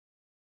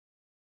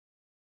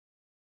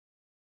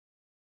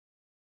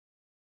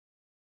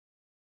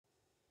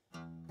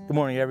Good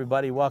morning,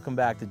 everybody. Welcome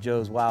back to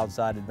Joe's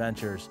Wildside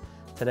Adventures.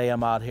 Today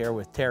I'm out here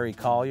with Terry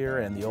Collier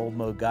and the Old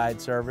Mo Guide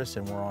Service,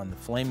 and we're on the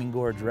Flaming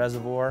Gorge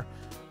Reservoir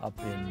up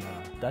in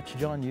Dutch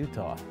John,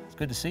 Utah. It's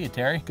good to see you,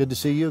 Terry. Good to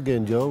see you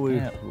again, Joe.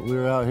 We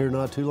were out here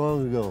not too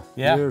long ago.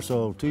 Yeah. A year or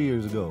so, 2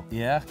 years ago.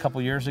 Yeah, a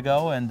couple years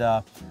ago. And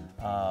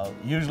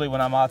usually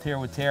when I'm out here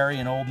with Terry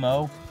and Old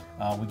Mo,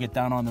 we get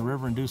down on the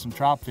river and do some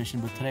trout fishing,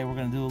 but today we're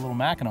going to do a little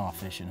Mackinaw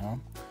fishing, huh?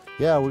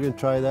 Yeah, we're going to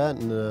try that,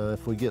 and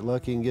if we get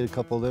lucky and get a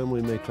couple of them,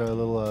 we may try a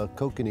little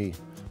kokanee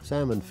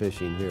salmon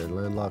fishing here,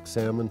 landlocked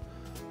salmon.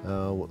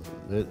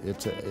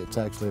 It's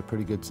actually a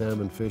pretty good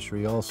salmon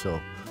fishery also.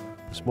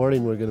 This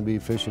morning we're going to be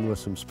fishing with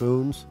some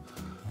spoons.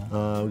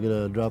 We're going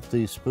to drop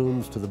these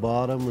spoons to the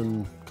bottom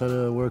and kind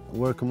of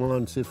work them on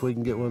and see if we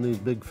can get one of these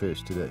big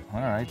fish today. All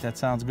right, that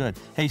sounds good.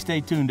 Hey,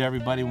 stay tuned,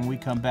 everybody, when we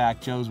come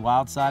back. Joe's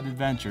Wildside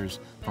Adventures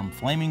from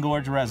Flaming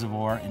Gorge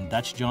Reservoir in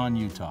Dutch John,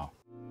 Utah.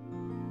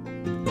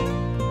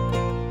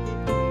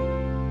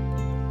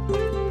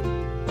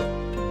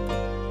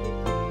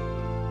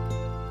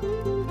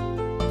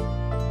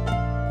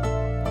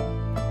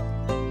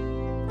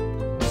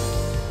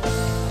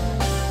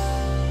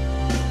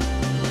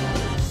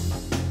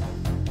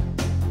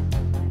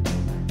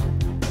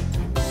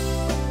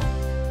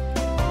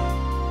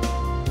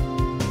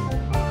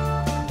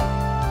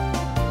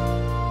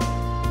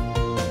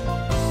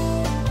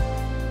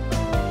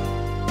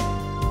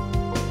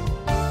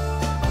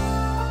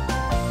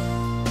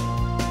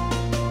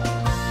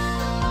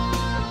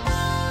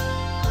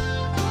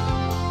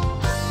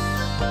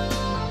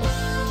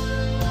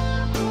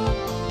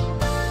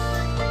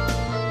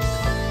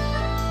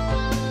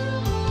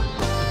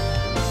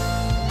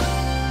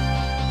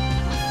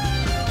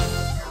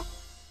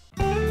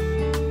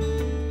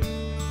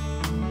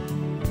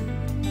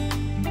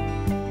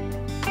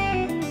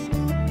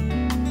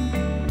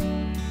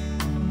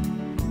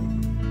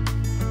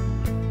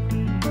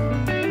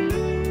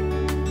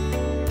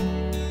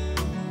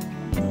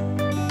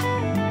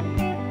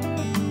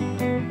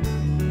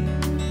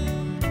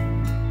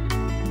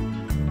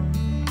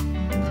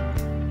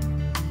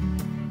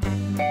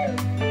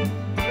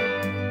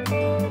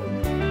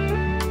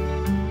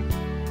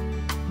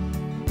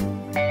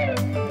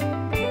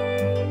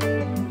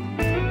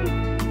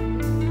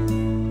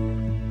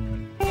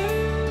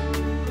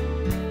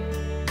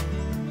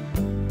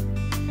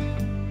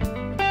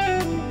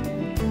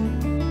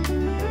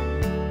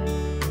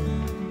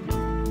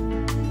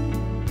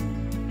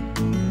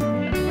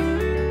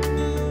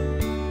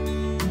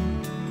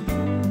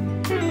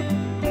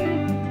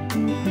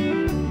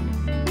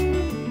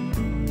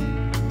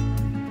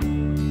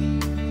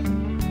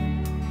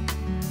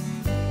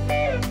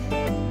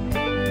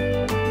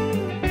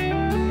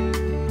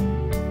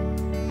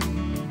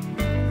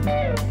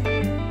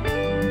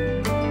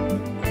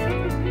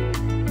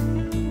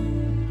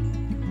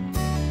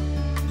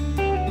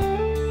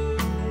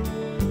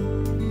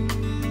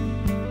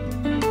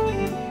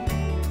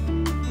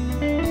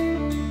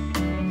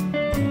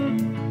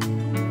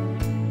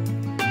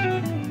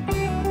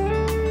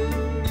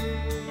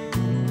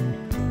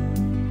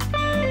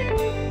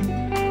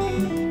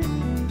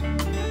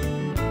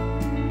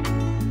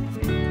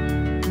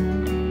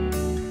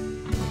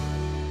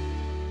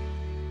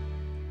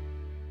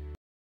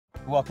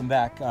 Welcome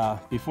back.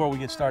 Before we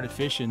get started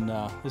fishing,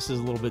 this is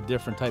a little bit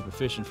different type of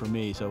fishing for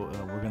me. So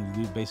we're going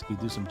to basically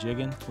do some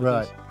jigging.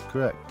 Right,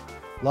 correct.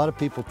 A lot of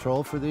people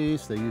troll for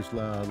these. They use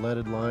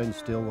leaded line,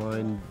 steel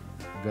line,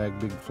 drag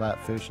big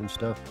flat fish and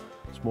stuff.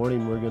 This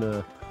morning we're going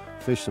to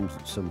fish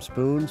some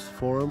spoons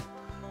for them.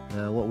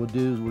 What we'll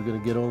do is we're going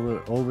to get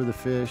over the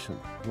fish, and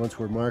once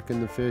we're marking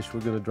the fish,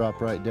 we're going to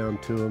drop right down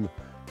to them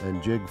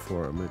and jig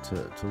for them. It's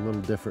a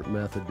little different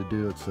method to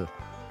do. It's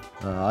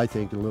I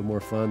think a little more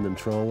fun than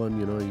trolling.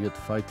 You know, you get to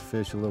fight the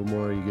fish a little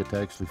more. You get to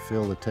actually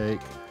feel the take.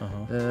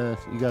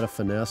 You got to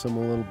finesse them a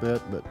little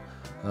bit,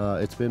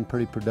 but it's been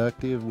pretty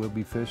productive. We'll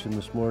be fishing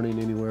this morning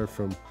anywhere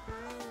from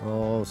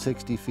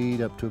 60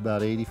 feet up to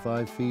about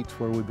 85 feet is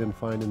where we've been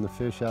finding the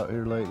fish out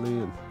here lately,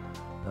 and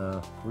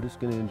we're just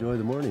going to enjoy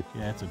the morning.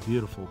 Yeah, it's a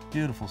beautiful,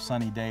 beautiful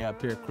sunny day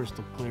up here,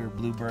 crystal clear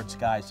bluebird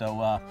sky.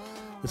 So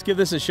let's give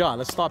this a shot.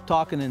 Let's stop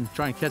talking and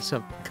try and catch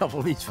a couple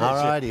of these fish. All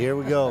righty, here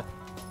we go.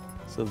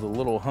 So the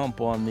little hump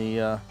on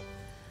the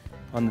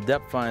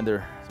depth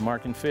finder is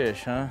marking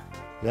fish, huh?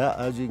 Yeah,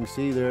 as you can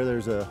see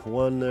there's a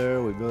one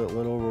there. We went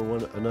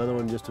over another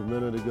one just a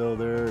minute ago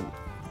there. And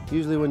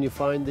usually when you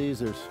find these,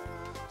 there's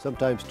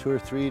sometimes 2 or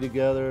 3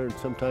 together, and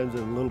sometimes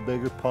they're little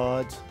bigger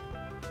pods.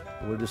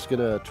 We're just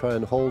gonna try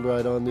and hold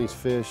right on these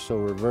fish so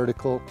we're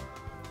vertical,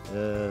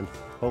 and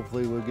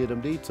hopefully we'll get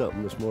them to eat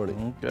something this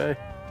morning. Okay.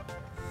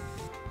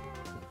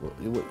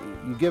 You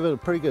give it a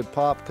pretty good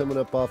pop coming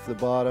up off the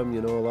bottom.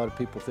 You know, a lot of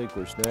people think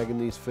we're snagging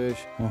these fish.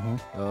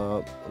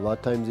 A lot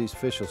of times these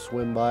fish will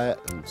swim by it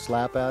and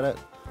slap at it.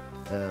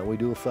 We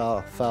do a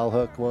foul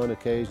hook one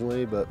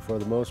occasionally, but for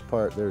the most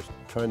part, they're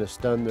trying to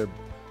stun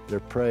their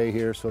prey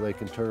here so they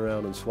can turn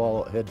around and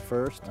swallow it head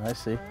first. I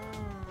see.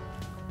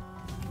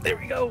 There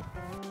we go.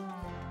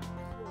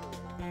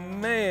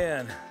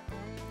 Man.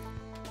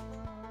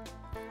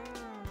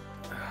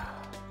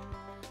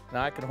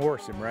 Now I can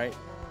horse him, right?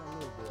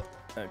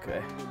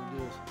 Okay.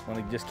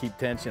 Want to just keep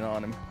tension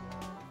on him.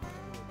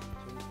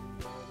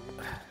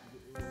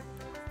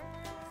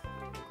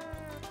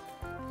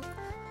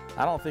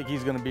 I don't think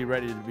he's going to be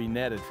ready to be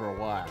netted for a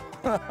while.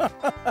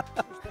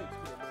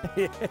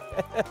 Yeah.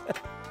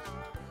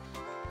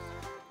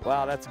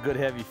 Wow, that's a good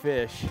heavy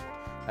fish.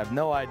 I have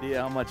no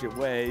idea how much it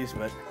weighs,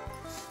 but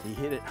he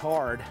hit it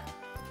hard.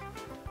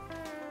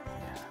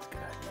 Yeah, that's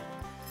good.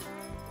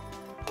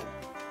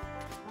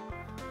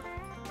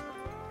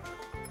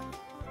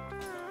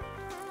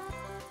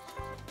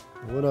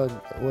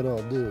 What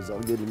I'll do is I'll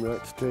get him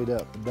right straight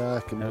out the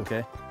back, and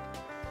okay.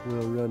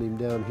 We'll run him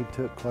down. He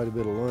took quite a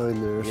bit of line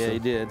there. Yeah, so. he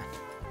did.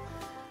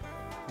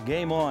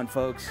 Game on,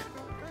 folks.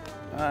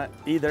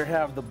 Either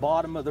have the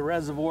bottom of the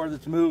reservoir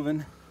that's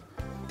moving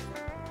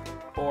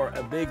or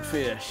a big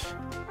fish.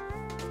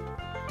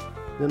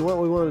 Then what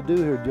we want to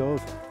do here, Joe,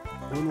 is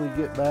when we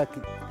get back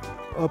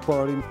up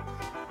on him,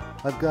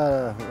 I've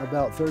got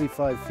about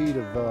 35 feet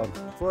of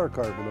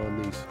fluorocarbon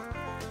on these.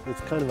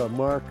 It's kind of a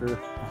marker.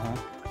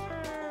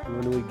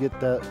 When we get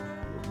that,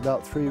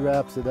 about 3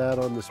 wraps of that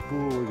on the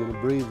spool, we're going to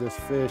breathe this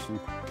fish and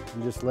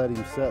just let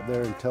him sit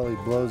there until he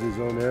blows his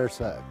own air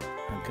sac.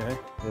 Okay.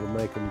 It'll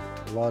make him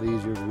a lot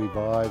easier to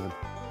revive. All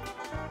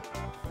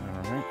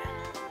right.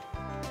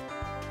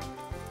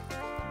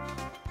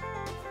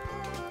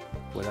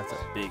 Boy, that's a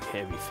big,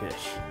 heavy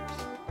fish.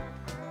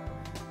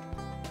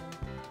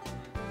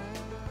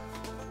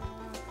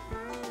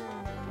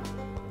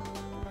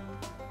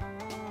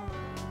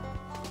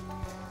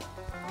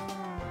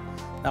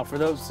 Now, for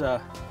those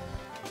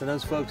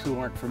folks who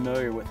aren't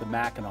familiar with the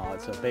Mackinaw,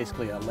 it's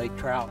basically a lake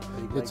trout.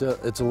 It's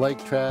a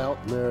lake trout.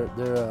 And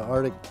they're a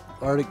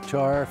Arctic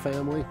char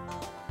family.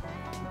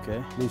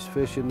 Okay. These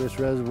fish in this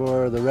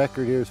reservoir, the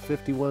record here is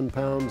 51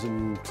 pounds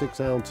and 6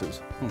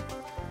 ounces.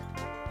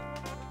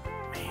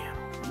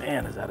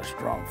 Man, is that a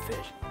strong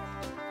fish.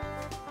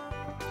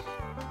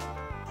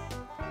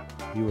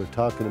 You were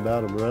talking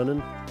about them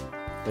running.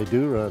 They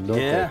do run, don't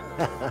they?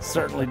 Yeah,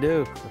 certainly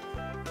do.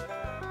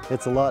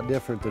 It's a lot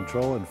different than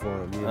trolling for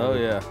them. You know? Oh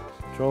yeah.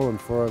 Trolling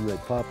for them, they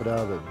pop it out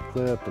of the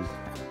clip and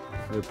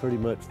they're pretty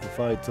much, the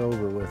fight's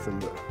over with them.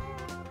 But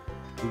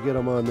you get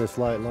them on this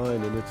light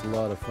line and it's a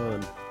lot of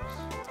fun.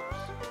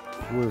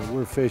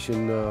 We're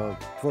fishing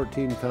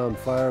 14-pound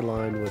fire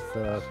line with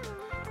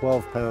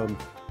 12-pound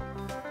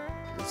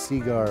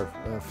Seagar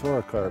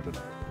fluorocarbon.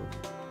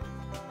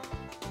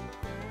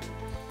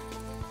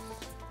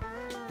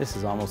 This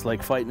is almost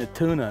like fighting a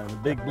tuna in the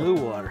big blue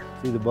water.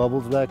 See the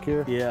bubbles back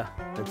here? Yeah,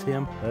 that's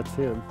him. That's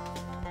him.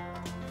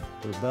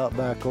 We're about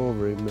back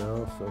over him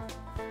now, so.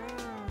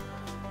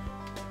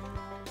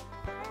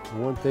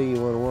 One thing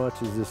you want to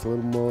watch is this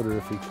little motor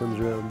if he comes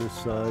around this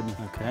side.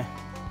 Okay.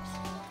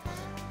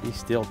 He's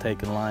still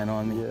taking line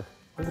on me. Yeah.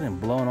 Look at him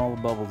blowing all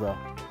the bubbles out.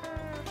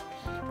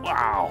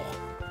 Wow.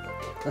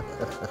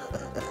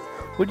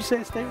 What'd you say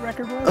the state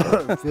record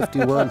was?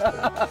 51.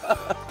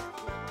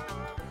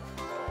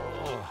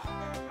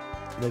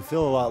 They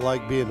feel a lot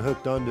like being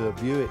hooked onto a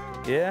Buick.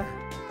 Yeah.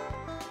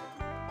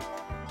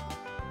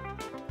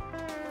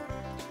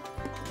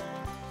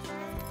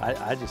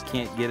 I just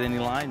can't get any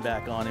line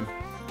back on him.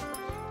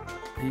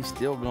 He's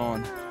still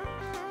going.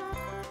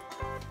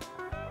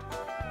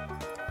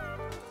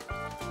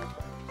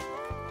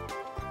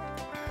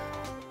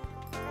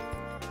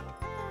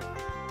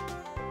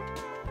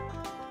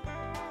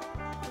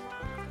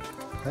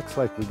 Looks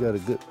like we got a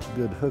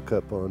good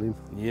hookup on him.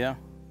 Yeah.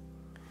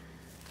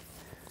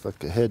 It's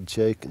like a head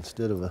shake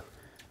instead of a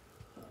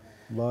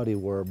body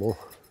warble.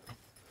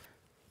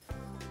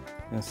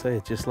 I'm gonna say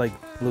it's just like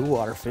blue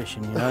water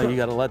fishing, you know, you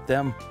gotta let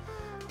them,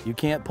 you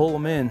can't pull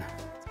them in.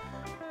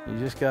 You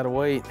just gotta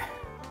wait.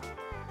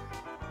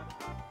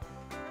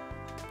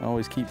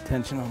 Always keep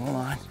tension on the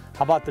line.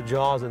 How about the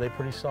jaws? Are they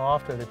pretty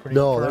soft? Are they pretty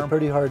No, firm? they're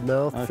pretty hard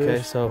mouth Okay,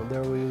 fish. so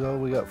there we go.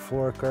 We got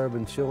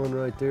fluorocarbon chilling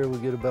right there. We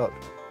get about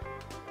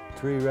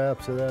 3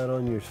 wraps of that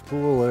on your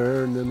spool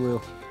there, and then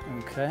we'll.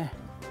 Okay.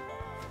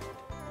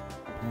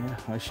 Yeah,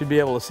 I should be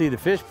able to see the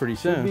fish pretty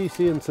soon. Should be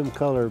seeing some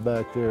color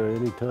back there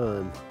any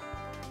time.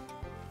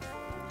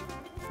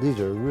 These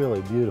are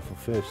really beautiful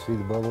fish. See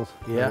the bubbles?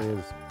 Yeah. There he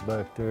is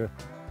back there.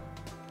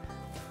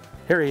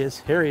 Here he is.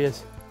 Here he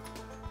is.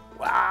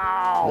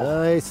 Wow.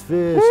 Nice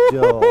fish,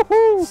 Joe.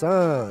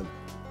 Son.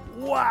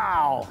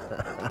 Wow.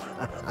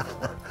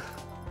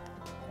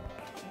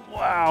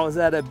 Wow, is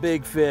that a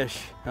big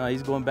fish? Oh,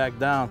 he's going back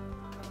down.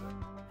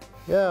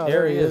 Yeah,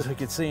 There he is. We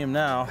can see him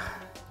now.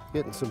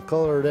 Getting some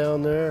color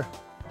down there.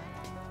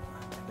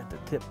 Got the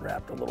tip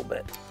wrapped a little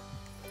bit.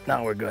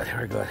 Now we're good.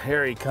 We're good.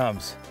 Here he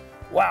comes.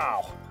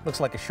 Wow. Looks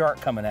like a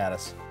shark coming at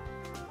us.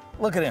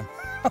 Look at him.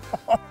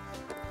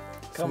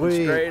 Coming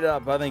Sweet. straight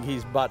up. I think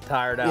he's about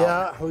tired out.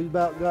 Yeah, we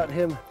about got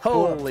him.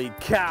 Holy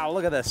cow.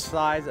 Look at the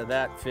size of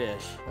that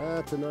fish.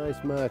 That's a nice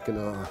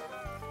Mackinaw.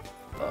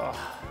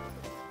 Oh.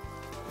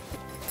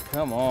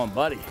 Come on,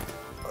 buddy.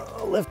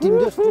 I'll lift him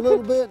just a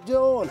little bit,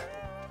 Joe. And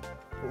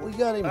we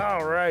got him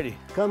All righty.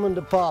 coming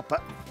to pop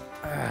it.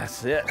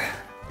 That's it.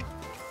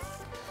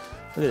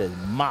 Look at his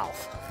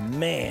mouth.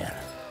 Man.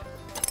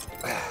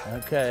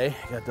 Okay,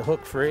 got the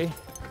hook free.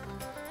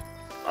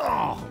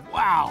 Oh,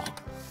 wow.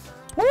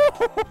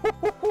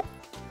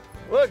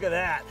 Look at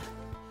that.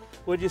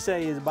 What'd you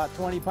say, he's about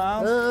 20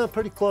 pounds?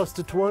 Pretty close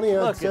to 20,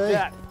 I'd say. Look at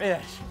that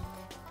fish.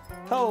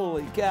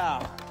 Holy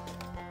cow.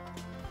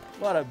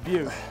 What a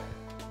beaut.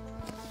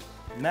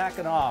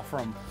 Mackinaw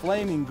from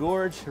Flaming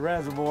Gorge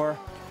Reservoir,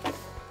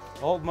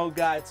 Old Mo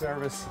Guide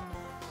Service.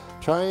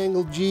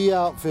 Triangle G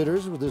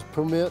Outfitters with this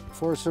permit,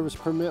 Forest Service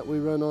permit we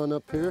run on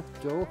up here,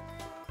 Joe.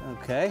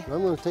 Okay.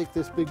 I'm gonna take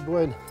this big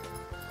boy and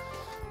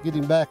get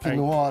him back in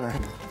the water.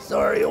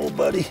 Sorry, old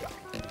buddy.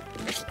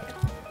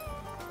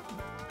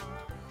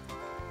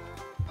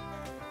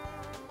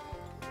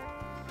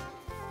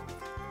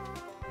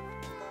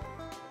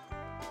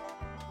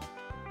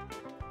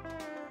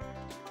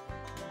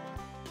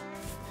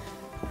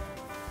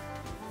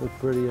 Look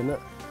pretty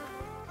enough.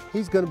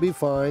 He's gonna be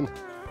fine.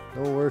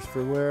 No worse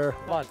for wear.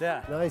 How about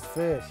that? Nice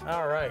fish.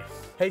 All right.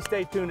 Hey,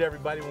 stay tuned,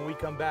 everybody. When we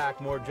come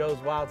back, more Joe's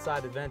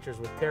Wildside Adventures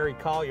with Terry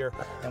Collier,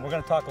 and we're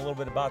going to talk a little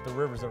bit about the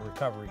rivers of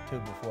recovery too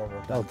before we're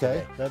done.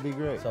 Okay, today. that'd be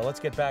great. So let's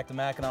get back to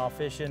Mackinaw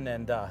fishing,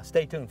 and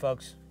stay tuned,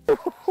 folks.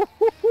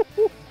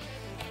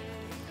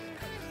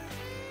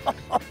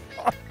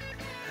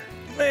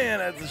 Man,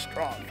 that's a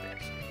strong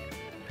fish.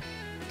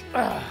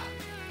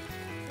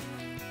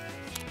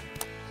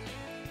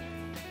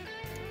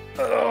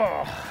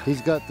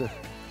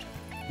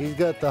 He's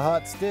got the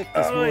hot stick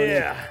this morning. Oh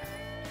yeah.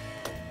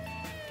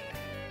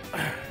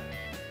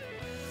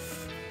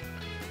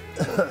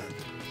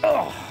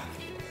 Oh,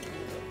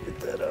 Get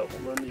that out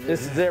from under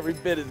this is every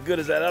bit as good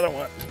as that other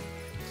one.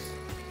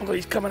 Oh,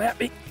 he's coming at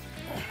me.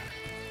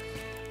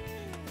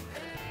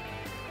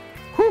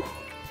 Whew.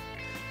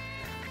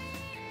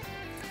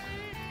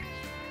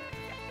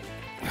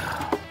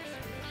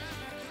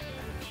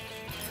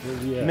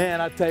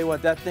 Man, I tell you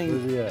what, that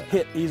thing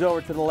hit. He's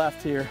over to the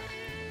left here.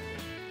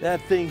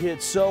 That thing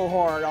hit so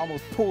hard, I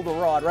almost pulled the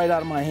rod right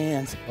out of my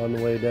hands. On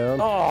the way down?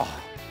 Oh,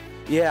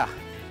 yeah.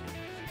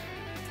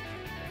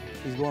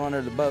 He's going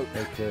under the boat.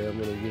 Okay, I'm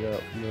gonna get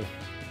out from the on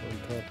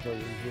top of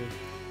it here.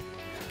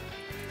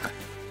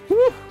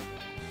 Woo.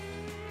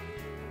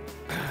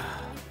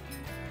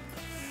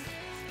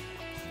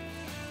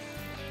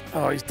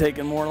 Oh, he's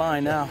taking more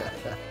line now.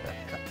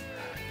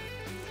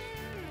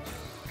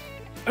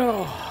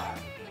 Oh,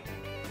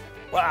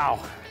 wow.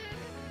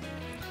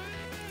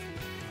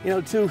 You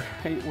know, too,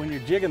 when you're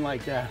jigging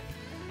like that,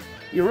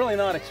 you're really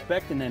not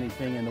expecting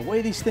anything, and the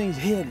way these things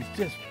hit, it's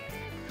just,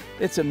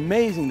 it's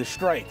amazing, the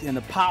strike and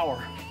the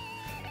power.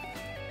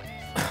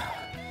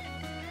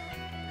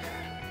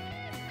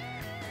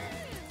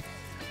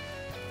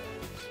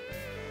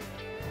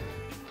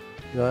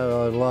 A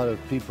lot of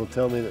people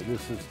tell me that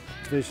this is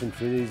fishing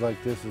for these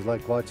like this is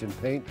like watching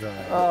paint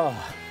dry.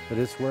 Oh, but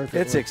it's worth it.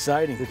 It's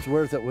exciting. It's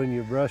worth it when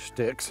your brush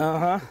sticks.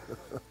 Uh-huh.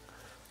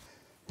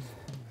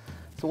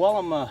 So while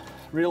I'm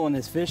reeling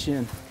this fish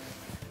in,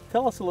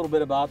 tell us a little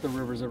bit about the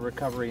Rivers of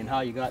Recovery and how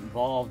you got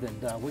involved and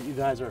what you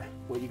guys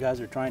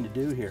are trying to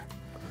do here.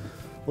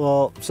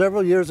 Well,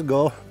 several years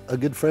ago, a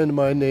good friend of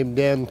mine named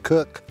Dan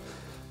Cook,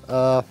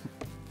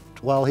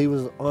 while he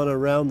was on a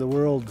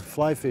round-the-world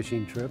fly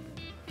fishing trip,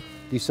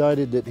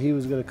 decided that he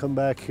was going to come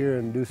back here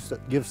and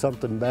give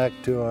something back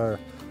to our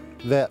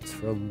vets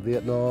from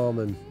Vietnam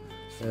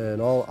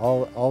and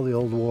all the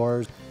old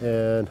wars.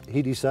 And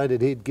he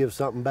decided he'd give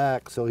something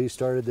back, so he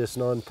started this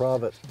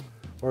non-profit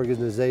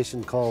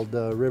organization called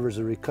Rivers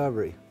of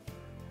Recovery.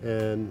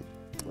 And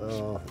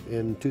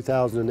in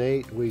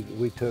 2008,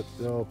 we took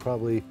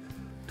probably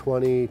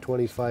 20,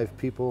 25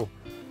 people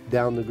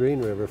down the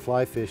Green River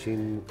fly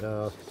fishing.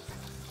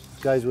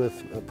 Guys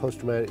with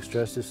post-traumatic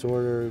stress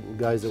disorder,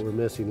 guys that were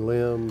missing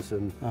limbs,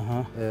 and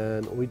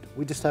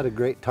we just had a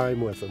great time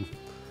with them.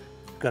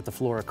 Got the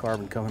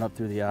fluorocarbon coming up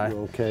through the eye.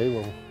 Okay,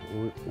 well,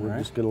 we're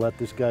just going to let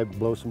this guy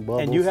blow some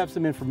bubbles. And you have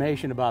some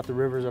information about the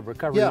Rivers of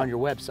Recovery on your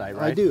website,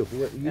 right? I do.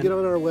 You get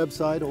on our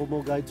website,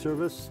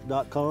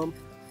 oldmoguideservice.com,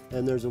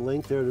 and there's a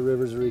link there to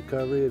Rivers of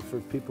Recovery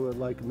for people that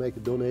like to make a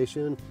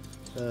donation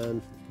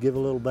and give a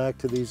little back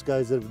to these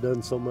guys that have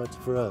done so much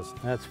for us.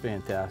 That's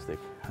fantastic.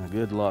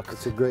 Good luck.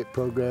 It's a great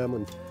program,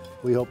 and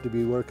we hope to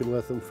be working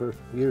with them for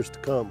years to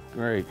come.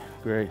 Great,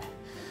 great.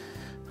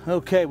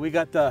 Okay, we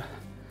got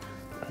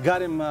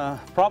him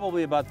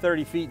probably about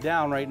 30 feet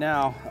down right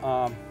now.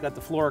 Got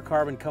the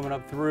fluorocarbon coming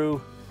up through,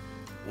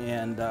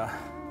 and I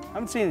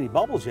haven't seen any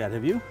bubbles yet,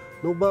 have you?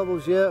 No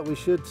bubbles yet. We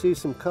should see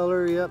some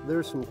color. Yep,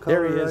 there's some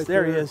color. There he is, right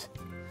there he is.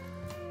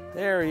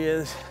 There he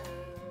is.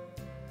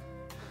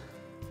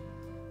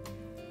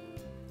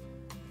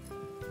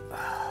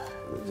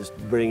 Just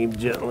bring him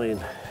gently.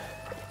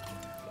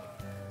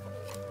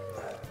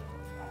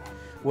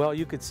 Well,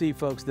 you could see,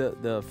 folks,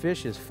 the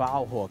fish is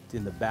foul hooked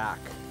in the back.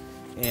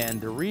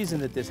 And the reason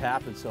that this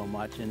happens so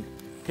much, and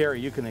Terry,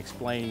 you can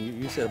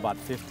explain, you said about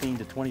 15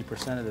 to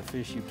 20% of the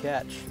fish you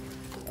catch,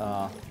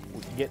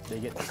 they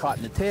get caught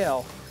in the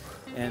tail.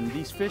 And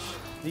these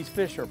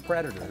fish are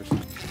predators.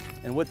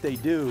 And what they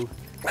do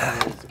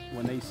is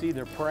when they see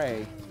their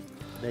prey,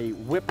 they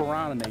whip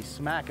around and they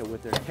smack it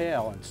with their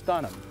tail and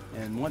stun them.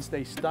 And once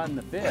they stun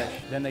the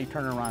fish, then they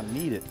turn around and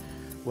eat it.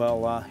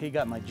 Well, he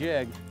got my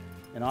jig,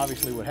 and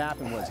obviously what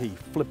happened was he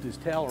flipped his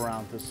tail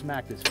around to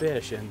smack this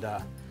fish and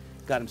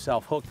got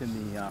himself hooked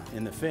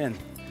in the fin.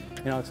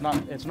 You know, it's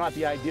not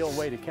the ideal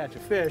way to catch a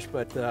fish,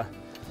 but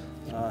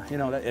you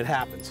know, it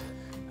happens.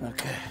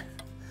 Okay.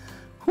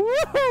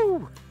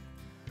 Woohoo!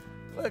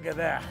 Look at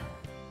that.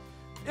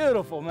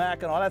 Beautiful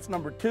Mackinaw. That's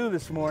number 2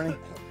 this morning.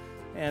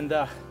 And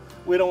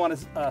we don't want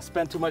to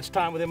spend too much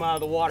time with him out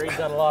of the water. He's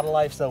got a lot of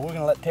life, so we're going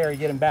to let Terry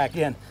get him back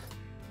in.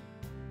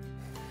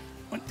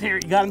 Terry,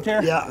 you got him,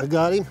 Terry? Yeah, I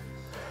got him.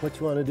 What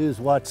you want to do is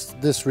watch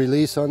this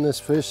release on this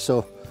fish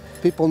so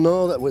people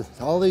know that when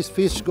all these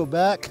fish go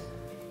back,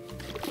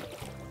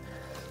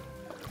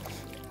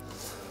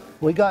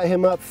 we got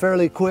him up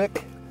fairly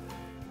quick.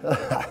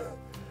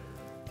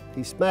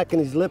 He's smacking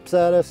his lips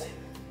at us.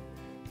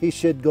 He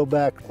should go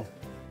back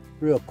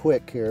real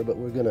quick here, but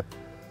we're gonna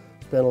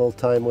spend a little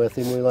time with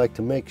him. We like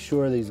to make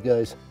sure these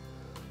guys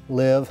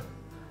live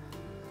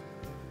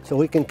so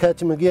we can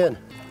catch him again.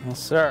 Yes,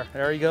 sir.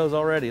 There he goes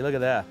already. Look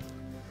at that.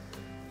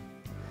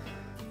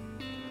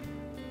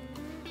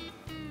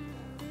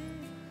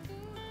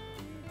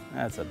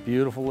 That's a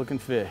beautiful looking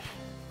fish.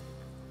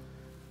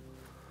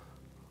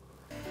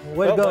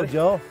 Way to go, buddy.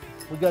 Joe.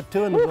 We got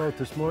 2 in the boat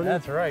this morning.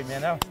 That's right,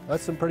 man.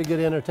 That's some pretty good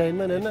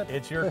entertainment, isn't it?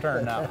 It's your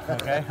turn now,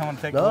 okay? I'm gonna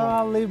take a No, little...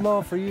 I'll leave them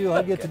all for you.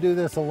 I get to do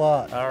this a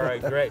lot. All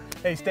right, great.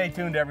 Hey, stay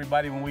tuned,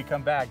 everybody, when we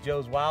come back.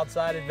 Joe's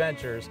Wildside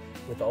Adventures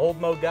with the Old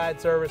Mo Guide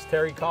Service,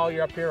 Terry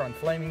Collier up here on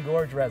Flaming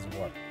Gorge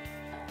Reservoir.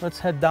 Let's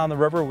head down the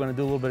river. We're gonna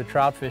do a little bit of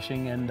trout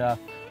fishing, and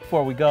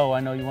before we go, I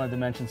know you wanted to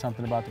mention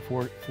something about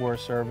the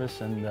Forest Service,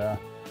 and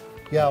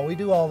yeah, we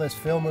do all this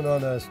filming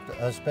on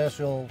a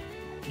special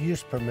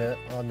use permit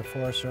on the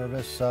Forest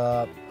Service.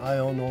 I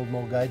own Old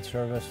Mo Guide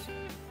Service,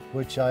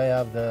 which I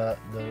have the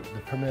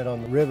permit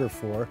on the river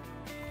for.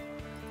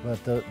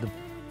 But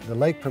the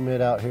lake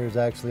permit out here is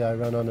actually I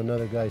run on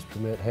another guy's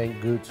permit,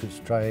 Hank Goots, it's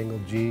Triangle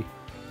G.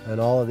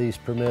 And all of these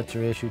permits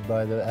are issued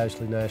by the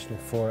Ashley National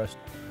Forest.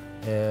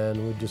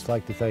 And we'd just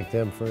like to thank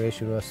them for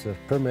issuing us the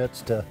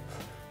permits to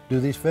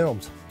do these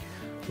films.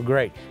 well,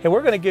 great. Hey,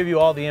 we're going to give you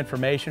all the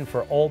information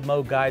for Old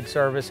Mo Guide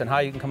Service and how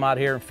you can come out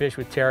here and fish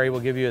with Terry. We'll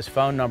give you his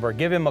phone number.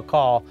 Give him a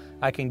call.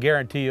 I can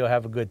guarantee you'll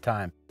have a good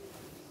time.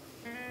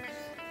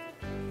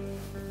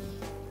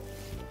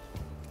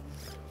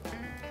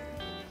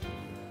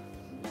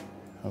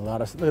 Look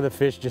at the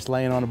fish just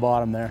laying on the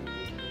bottom there.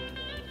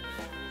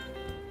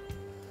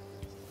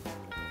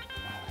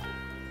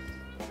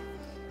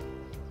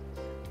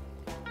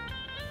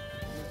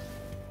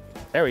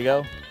 There we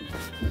go.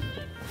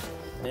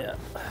 Yeah.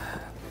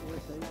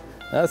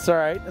 That's all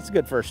right. That's a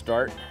good first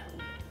start.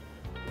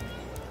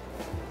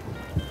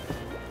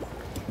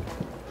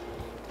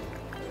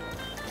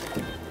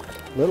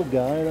 Little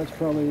guy, that's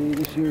probably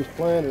this year's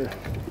planter.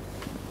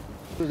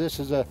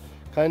 This is a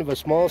kind of a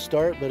small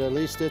start, but at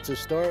least it's a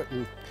start,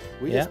 and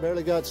we just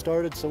barely got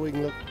started, so we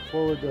can look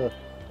forward to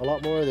a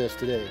lot more of this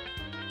today.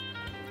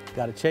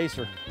 Got a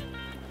chaser.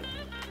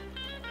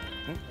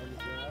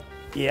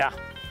 Yeah.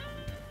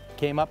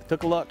 Came up,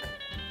 took a look.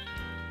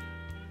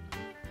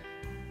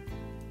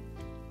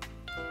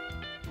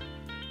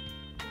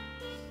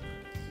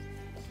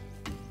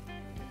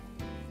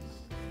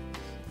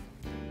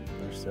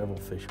 There's several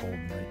fish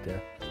holding right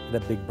there.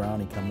 That big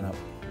brownie coming up.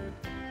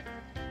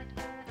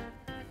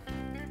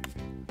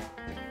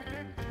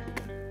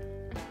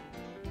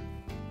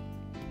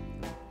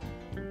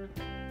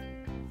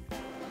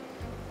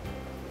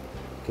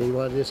 Okay, you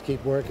want to just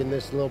keep working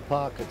this little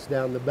pockets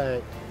down the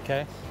bank.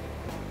 Okay.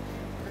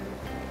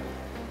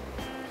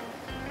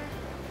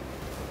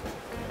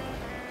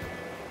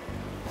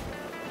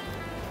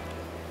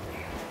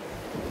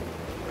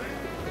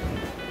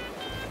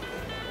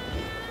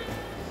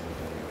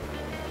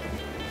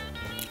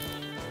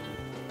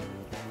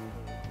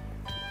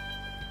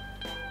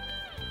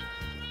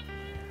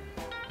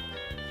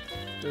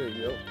 There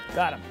you go.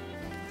 Got him.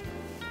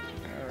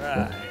 All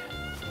right.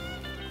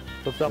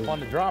 Hooked up on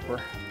the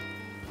dropper.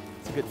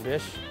 It's a good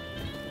fish.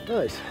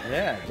 Nice.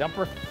 Yeah,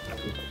 jumper.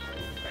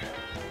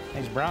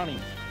 Nice brownie.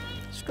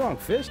 Strong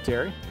fish,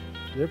 Terry.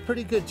 They're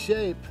pretty good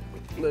shape.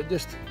 They've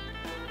just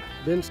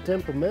been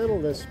temperamental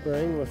this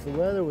spring with the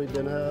weather we've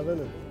been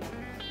having.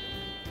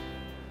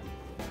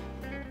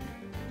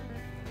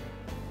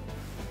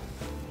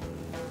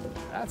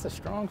 That's a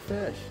strong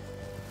fish.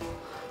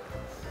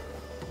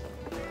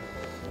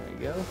 There you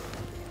go.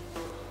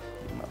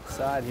 Get him up the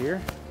side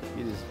here.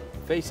 Get his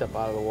face up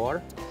out of the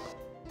water.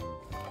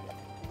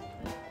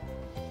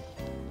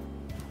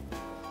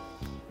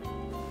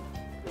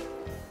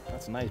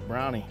 That's a nice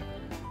brownie.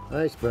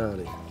 Nice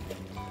brownie.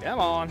 Come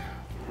on.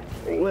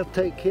 We'll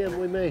take him.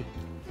 We may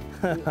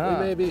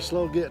be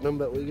slow getting them,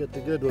 but we get the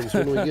good ones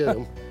when we get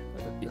them.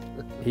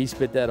 He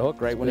spit that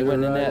hook right when he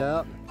went in right that.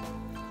 Out.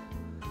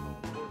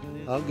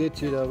 I'll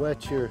get you to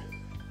wet your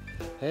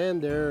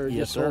hand there, or Yes,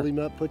 just sir. hold him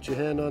up, put your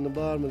hand on the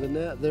bottom of the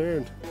net there,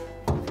 and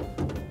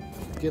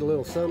get a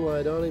little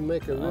sunlight on him,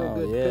 make a real Oh,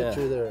 good yeah.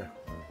 picture there.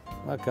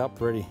 Look how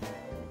pretty.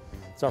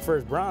 It's our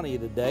first brownie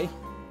of the day.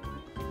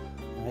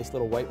 Nice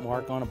little white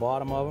mark on the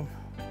bottom of them.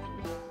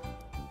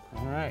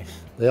 All right.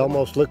 They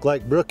almost look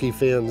like brookie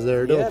fins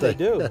there, don't they? Yeah,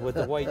 they do, with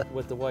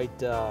the white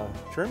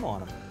trim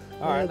on them.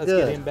 All right, let's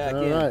good. get him back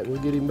in. All right,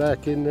 we'll get him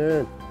back in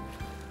there and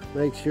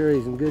make sure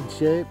he's in good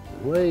shape.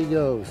 Away he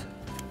goes.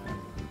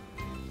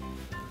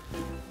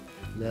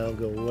 Now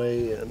go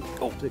way in,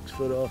 6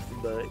 foot off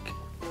the bank.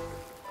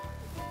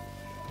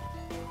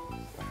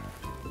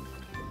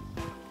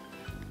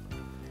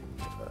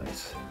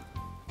 Nice.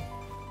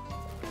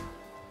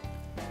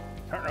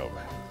 Turn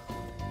over.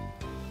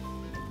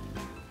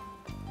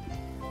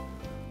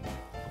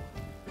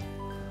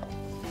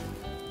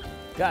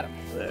 Got him.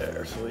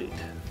 There, sweet.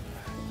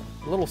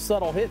 A little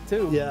subtle hit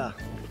too. Yeah,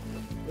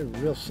 they're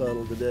real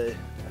subtle today.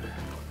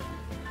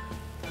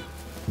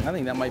 I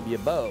think that might be a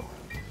bow.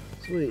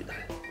 Sweet.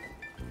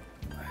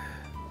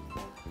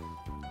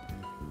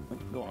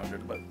 Go under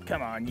the boat.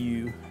 Come on,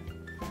 you.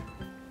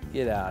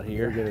 Get out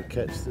here. We're gonna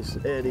catch this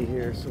eddy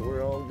here, so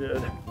we're all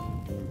good.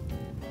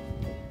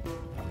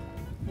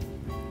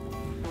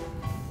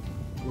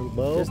 Little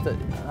bow?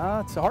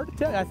 It's hard to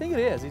tell. I think it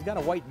is. He's got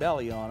a white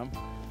belly on him.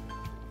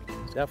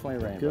 It's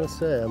definitely a rainbow. Gonna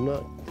say, I'm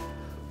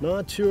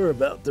not sure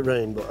about the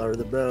rainbow or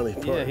the brownie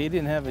part. Yeah, he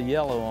didn't have a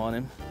yellow on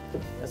him.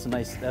 That's a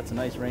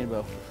nice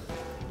rainbow.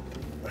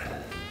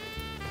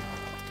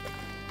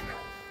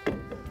 He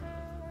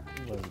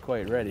wasn't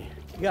quite ready.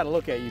 You got to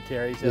look at you,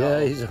 Terry.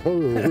 Yeah, he's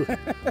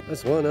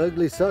that's one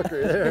ugly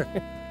sucker there.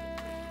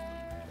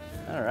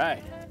 All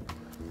right.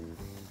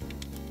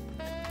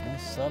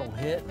 Nice subtle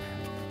hit.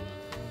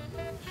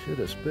 Should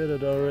have spit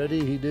it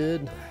already. He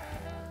did.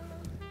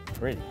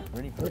 Pretty. Yeah,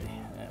 we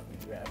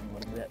grab him a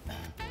little bit.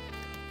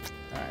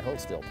 All right, hold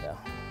still, pal.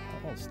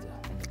 Hold still.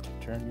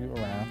 Turn you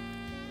around.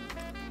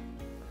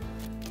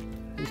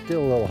 He's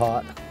still a little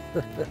hot.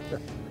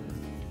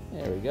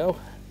 There we go.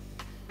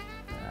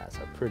 That's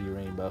a pretty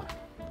rainbow.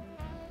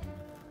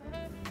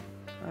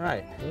 All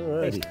right. All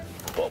righty.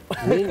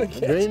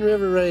 Green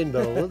River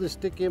Rainbow. We'll just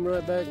stick him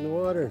right back in the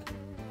water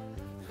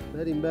and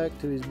let him back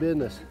to his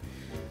business.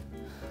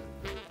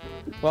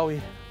 Well,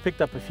 we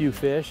picked up a few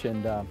fish,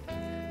 and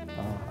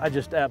I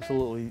just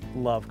absolutely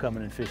love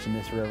coming and fishing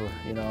this river.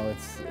 You know,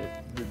 it's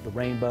the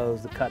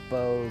rainbows, the cut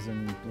bows,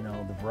 and you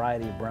know, the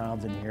variety of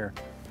browns in here.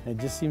 And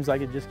it just seems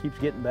like it just keeps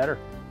getting better.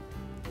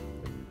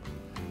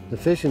 The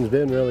fishing's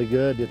been really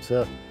good. It's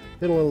been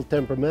a little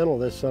temperamental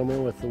this summer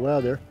with the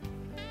weather.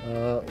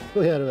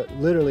 We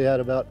literally had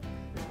about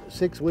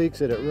 6 weeks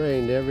that it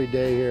rained every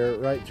day here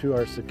right through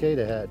our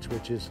cicada hatch,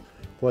 which is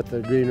what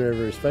the Green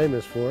River is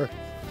famous for,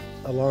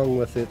 along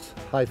with its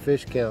high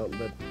fish count.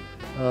 But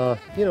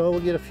you know,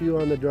 we'll get a few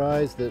on the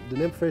dries. The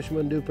nymph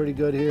fishermen do pretty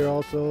good here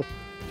also,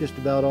 just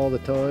about all the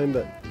time.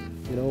 But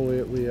you know,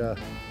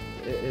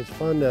 it's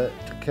fun to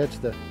catch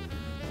the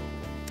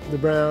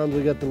browns.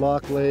 We got the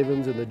Loch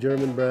Lavens and the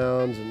German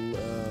browns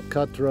and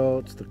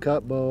cutthroats, the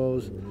cut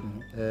bows,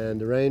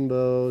 and the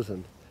rainbows,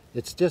 and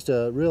it's just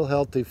a real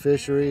healthy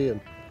fishery. And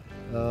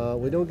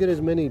we don't get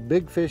as many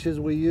big fish as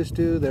we used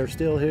to. They're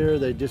still here.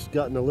 They've just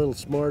gotten a little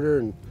smarter,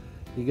 and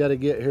you got to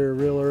get here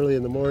real early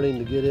in the morning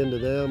to get into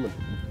them.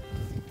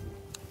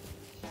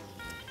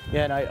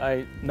 Yeah, and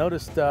I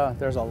noticed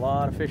there's a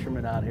lot of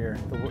fishermen out here.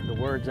 The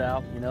word's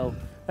out. You know,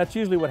 that's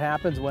usually what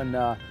happens when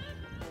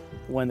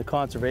the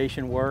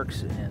conservation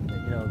works and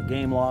you know the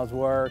game laws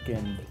work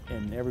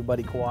and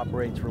everybody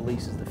cooperates,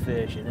 releases the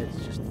fish, and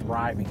it's just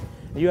thriving.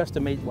 And you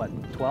estimate what,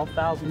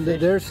 12,000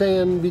 fish? They're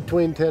saying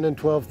between 10 and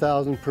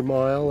 12,000 per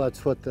mile.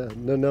 That's what the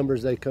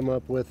numbers they come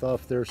up with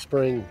off their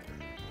spring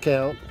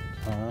count.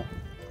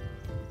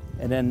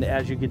 And then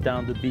as you get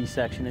down to the B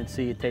section and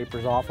C, it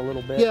tapers off a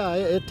little bit? Yeah,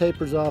 it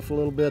tapers off a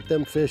little bit.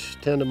 Them fish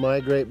tend to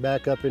migrate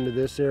back up into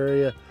this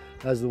area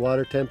as the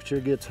water temperature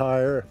gets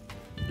higher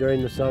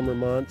during the summer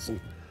months,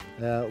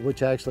 and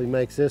which actually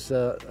makes this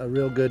a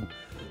real good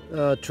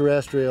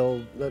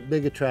terrestrial,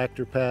 big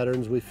attractor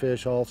patterns. We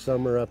fish all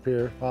summer up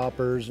here,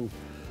 hoppers and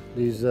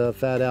these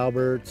fat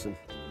Alberts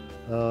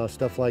and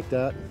stuff like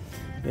that.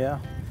 Yeah,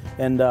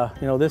 and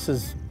you know, this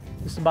is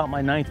about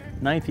my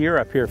ninth year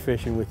up here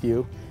fishing with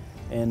you.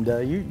 And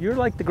you're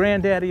like the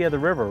granddaddy of the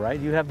river, right?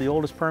 You have the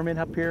oldest permit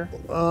up here?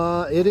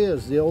 It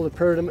is the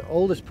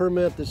oldest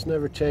permit that's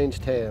never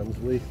changed hands.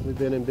 We've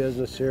been in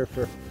business here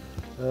for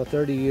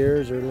 30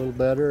 years or a little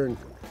better, and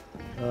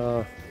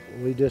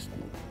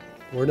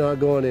we're not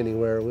going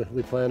anywhere.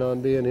 We plan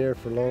on being here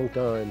for a long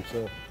time.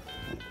 So,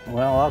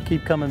 well, I'll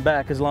keep coming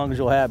back as long as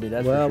you'll have me.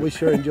 That's well, for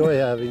sure. We sure enjoy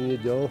having you,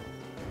 Joe.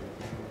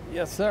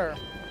 Yes, sir.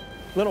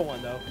 Little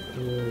one though.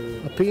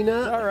 A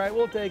peanut? All right,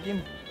 we'll take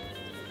him.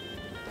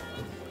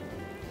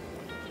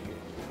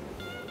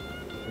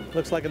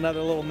 Looks like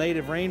another little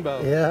native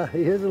rainbow. Yeah,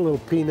 he is a little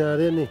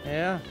peanut, isn't he?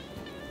 Yeah.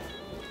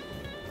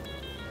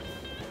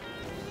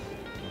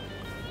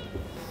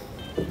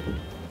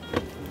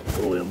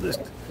 We'll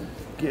just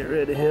get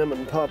rid of him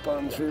and pop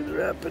on through the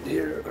rapid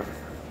here.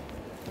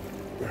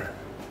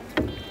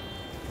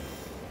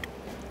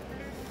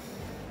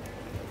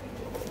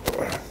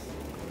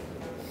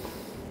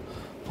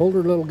 Hold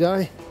her, little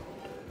guy.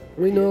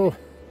 We know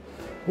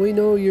We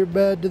know you're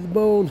bad to the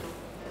bone.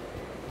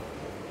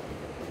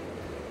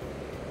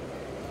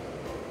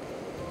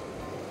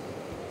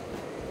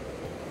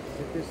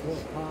 Get this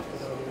little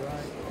pocket on the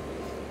right.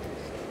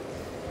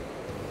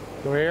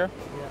 Go here?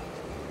 Yeah.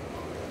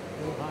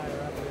 A little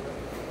higher up there.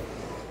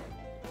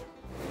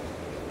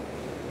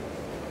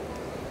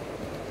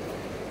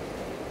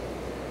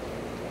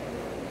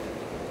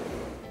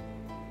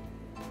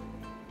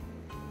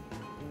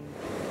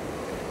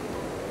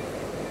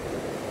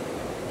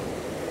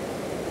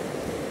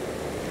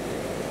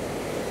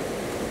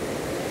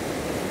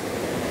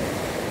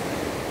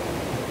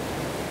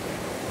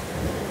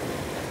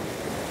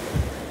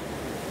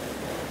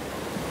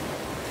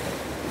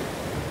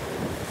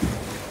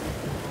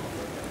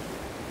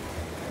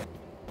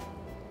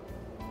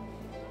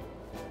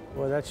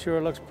 Boy, that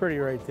sure looks pretty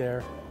right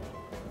there.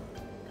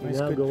 Nice,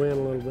 Now good. go in a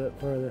little bit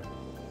further.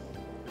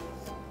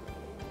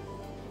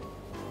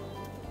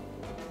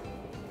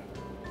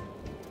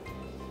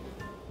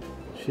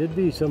 Should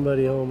be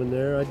somebody home in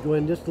there. I'd go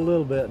in just a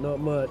little bit, not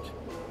much.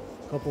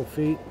 A couple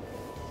feet.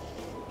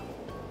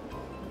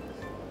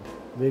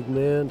 Big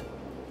man.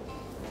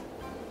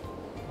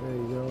 There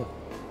you go.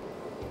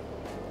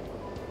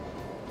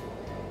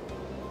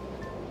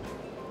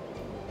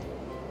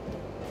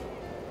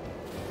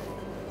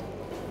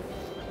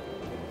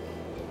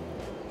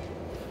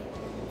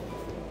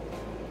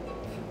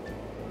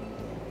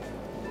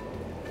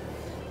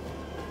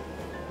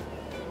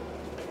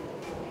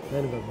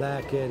 Kind of a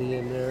back eddy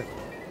in there.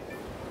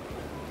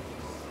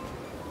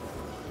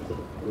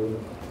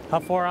 How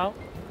far out?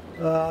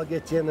 I'll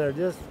get you in there.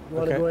 Just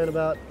want to Okay. go in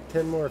about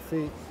 10 more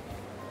feet.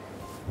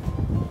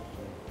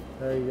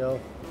 There you go.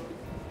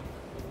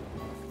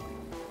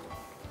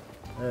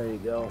 There you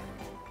go.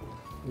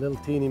 Little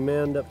teeny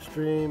mend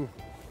upstream.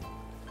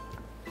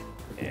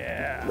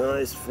 Yeah.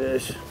 Nice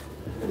fish.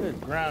 Good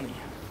brownie.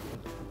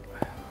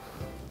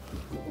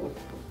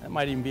 That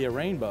might even be a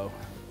rainbow.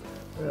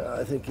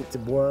 I think it's a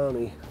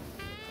brownie.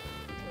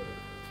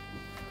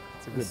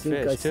 It's a good I think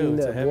fish I too. seen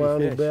It's a that heavy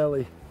brownie fish.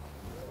 belly.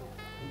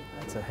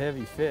 That's a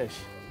heavy fish.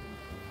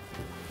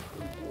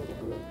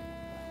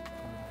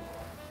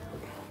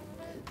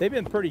 They've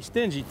been pretty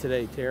stingy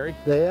today, Terry.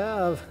 They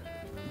have.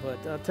 But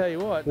I'll tell you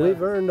what.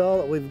 We've earned all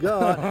that we've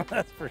got,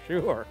 That's for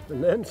sure.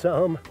 and then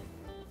some.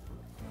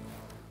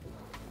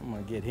 I'm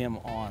gonna get him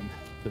on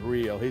the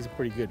reel. He's a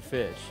pretty good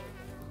fish.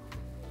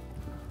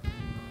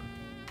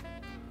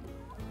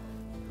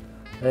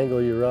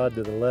 Angle your rod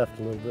to the left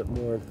a little bit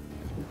more.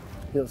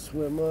 He'll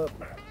swim up.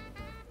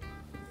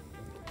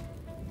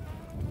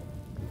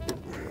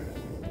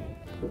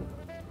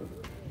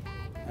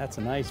 That's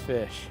a nice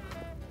fish.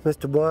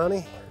 Mr.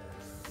 Brownie?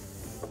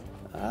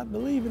 I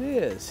believe it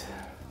is.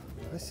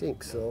 I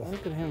think so.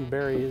 Look at him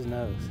bury his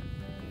nose.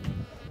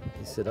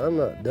 He said, I'm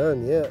not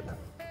done yet.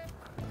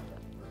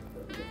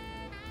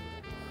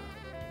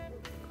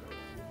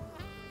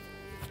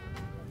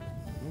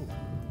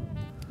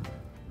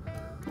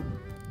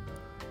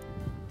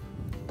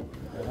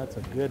 Yeah, that's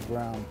a good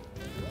brown.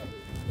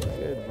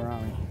 Good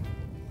brownie.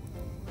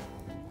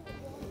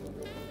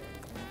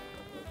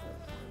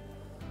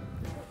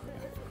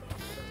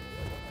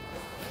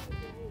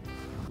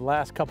 The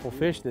last couple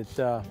fish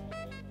that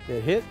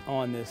hit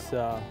on this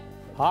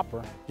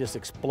hopper just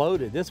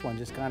exploded. This one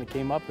just kind of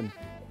came up and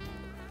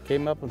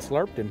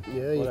slurped him.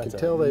 Yeah, you Boy, can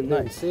that's tell they've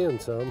been nice. seeing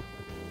some.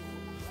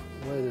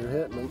 The way they're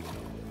hitting them.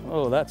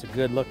 Oh, that's a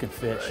good looking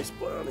fish. Nice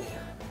brownie.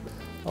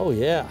 Oh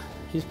yeah,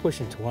 he's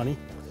pushing 20.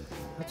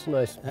 That's a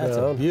nice That's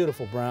brown. a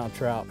beautiful brown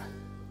trout.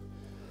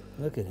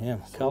 Look at him.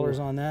 Colors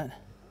on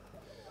that.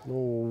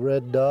 Little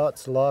red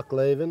dots, lock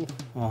lavin.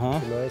 Uh-huh.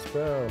 It's a nice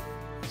brown.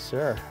 Yes,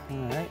 sir. All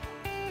right.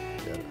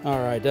 All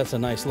right, that's a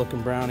nice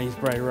looking brownie. He's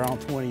right around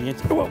 20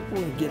 inches. Whoa,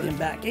 we'll get him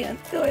back in.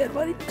 Go ahead,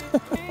 buddy.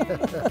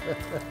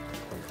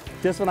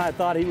 Just when I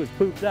thought he was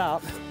pooped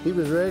out. He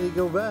was ready to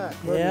go back.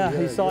 Yeah,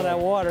 he saw Yeah. that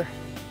water.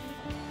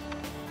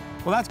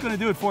 Well, that's going to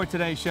do it for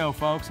today's show,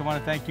 folks. I want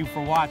to thank you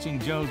for watching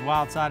Joe's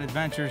Wildside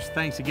Adventures.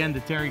 Thanks again to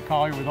Terry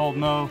Collier with Old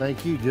Mo.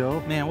 Thank you,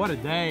 Joe. Man, what a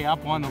day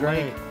up on the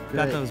Great, lake. Got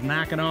great. those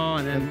Mackinaw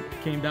and then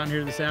came down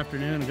here this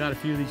afternoon and got a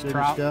few of these Finished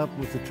trout. up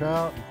with the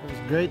trout. It was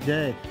a great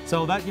day.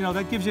 So that,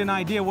 that gives you an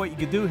idea what you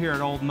could do here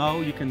at Old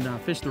Mo. You can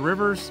fish the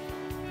rivers.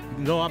 You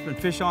can go up and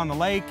fish on the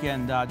lake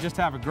and just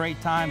have a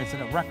great time. It's in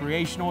a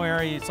recreational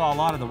area. You saw a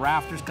lot of the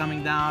rafters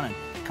coming down and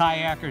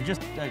kayakers.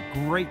 Just a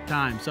great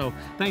time. So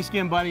thanks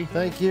again, buddy.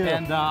 Thank you.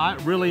 And I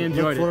really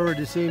enjoyed Look forward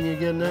to seeing you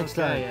again next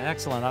Okay, time.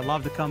 excellent. I'd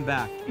love to come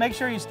back. Make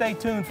sure you stay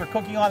tuned for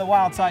Cooking on the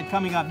Wild Side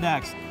coming up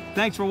next.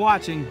 Thanks for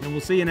watching, and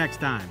we'll see you next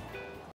time.